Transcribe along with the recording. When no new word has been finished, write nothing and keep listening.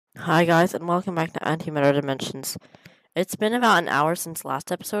Hi guys, and welcome back to Antimatter Dimensions. It's been about an hour since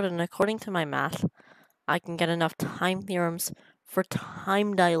last episode, and according to my math, I can get enough time theorems for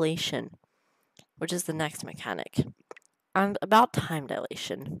time dilation, which is the next mechanic. And about time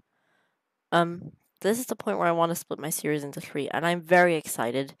dilation, this is the point where I want to split my series into three, and I'm very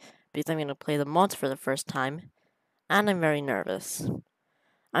excited because I'm going to play the mods for the first time, and I'm very nervous.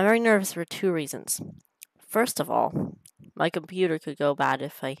 I'm very nervous for two reasons. First of all, my computer could go bad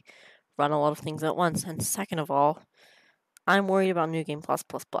if I run a lot of things at once, and second of all, I'm worried about New Game Plus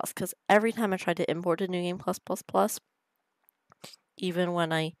because every time I try to import a New Game Plus, even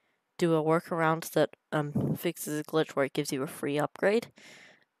when I do a workaround that fixes a glitch where it gives you a free upgrade,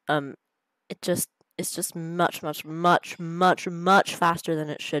 it's just much faster than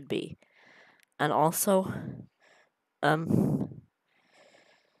it should be. And also, in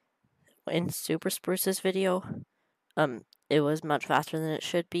Super Spruce's video, it was much faster than it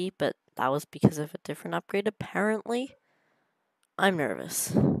should be, but that was because of a different upgrade apparently. I'm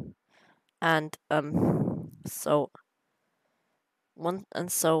nervous. And so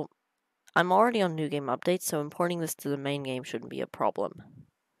I'm already on New Game Updates, so importing this to the main game shouldn't be a problem.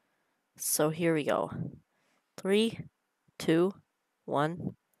 So here we go. 3, 2,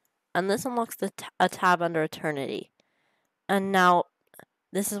 1, and this unlocks a tab under Eternity. And now,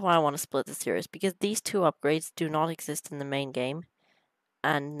 this is why I want to split the series, because these two upgrades do not exist in the main game,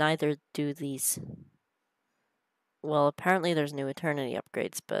 and neither do these. Well, apparently there's new Eternity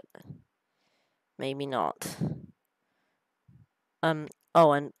upgrades, but maybe not.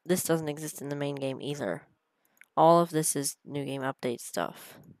 Oh, and this doesn't exist in the main game either. All of this is New Game Update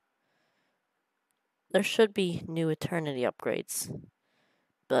stuff. There should be new Eternity upgrades,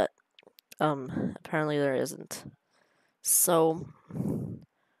 but apparently there isn't. So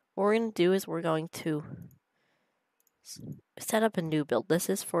what we're going to do is we're going to set up a new build. This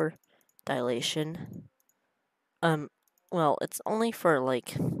is for Dilation. Well, it's only for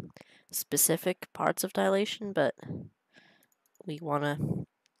like specific parts of Dilation, but we want to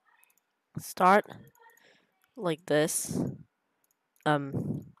start like this,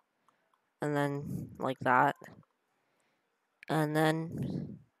 and then like that, and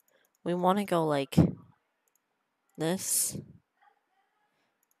then we want to go like this,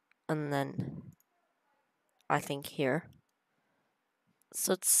 and then I think here.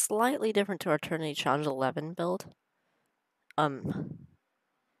 So it's slightly different to our Eternity Challenge 11 build.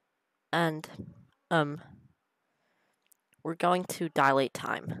 We're going to dilate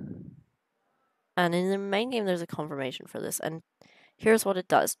time. And in the main game, there's a confirmation for this, and here's what it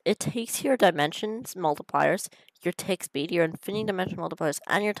does. It takes your dimensions multipliers, your tick speed, your infinity dimension multipliers,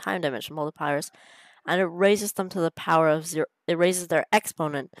 and your time dimension multipliers, and it raises them to the power of 0. It raises their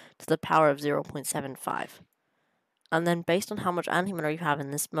exponent to the power of 0.75. And then based on how much antimatter you have in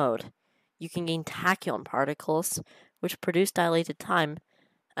this mode, you can gain Tachyon Particles, which produce dilated time,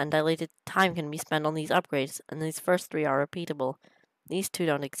 and dilated time can be spent on these upgrades, and these first three are repeatable. These two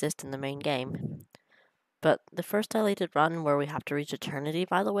don't exist in the main game. But the first dilated run, where we have to reach Eternity,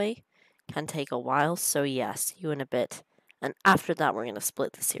 by the way, can take a while, so yes, see you in a bit. And after that, we're going to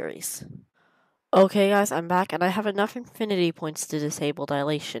split the series. Okay guys, I'm back, and I have enough infinity points to disable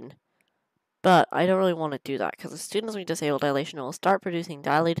dilation. But I don't really want to do that, because as soon as we disable dilation, it will start producing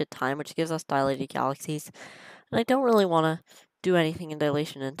dilated time, which gives us dilated galaxies. And I don't really want to do anything in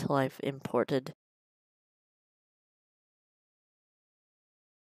dilation until I've imported.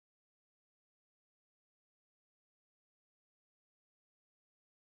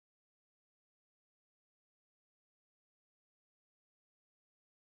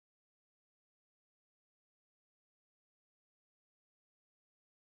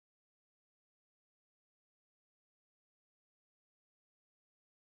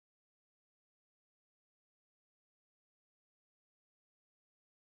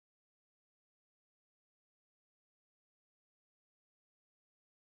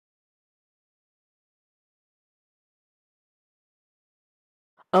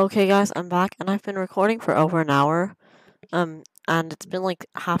 Okay guys, I'm back, and I've been recording for over an hour. And it's been like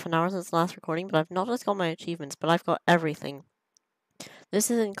half an hour since the last recording, but I've not just got my achievements, but I've got everything. This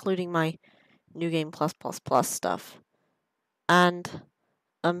is including my New Game Plus stuff. And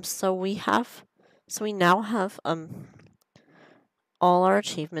so we now have all our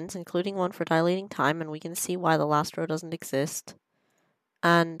achievements, including one for dilating time, and we can see why the last row doesn't exist.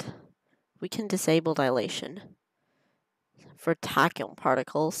 And we can disable dilation for Tachyon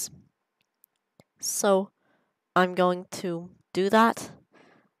Particles. So I'm going to do that,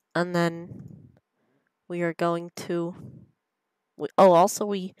 and then we are going to... also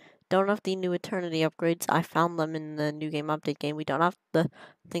we don't have the new Eternity upgrades. I found them in the new game update game. We don't have the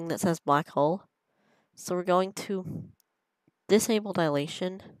thing that says black hole. So we're going to disable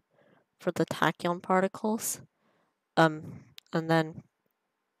dilation for the Tachyon Particles. And then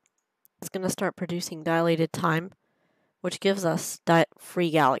it's going to start producing dilated time, which gives us free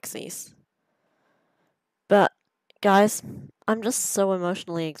galaxies. But, guys, I'm just so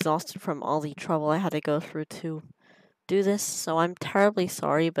emotionally exhausted from all the trouble I had to go through to do this, so I'm terribly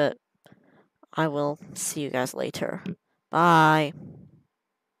sorry, but I will see you guys later. Bye.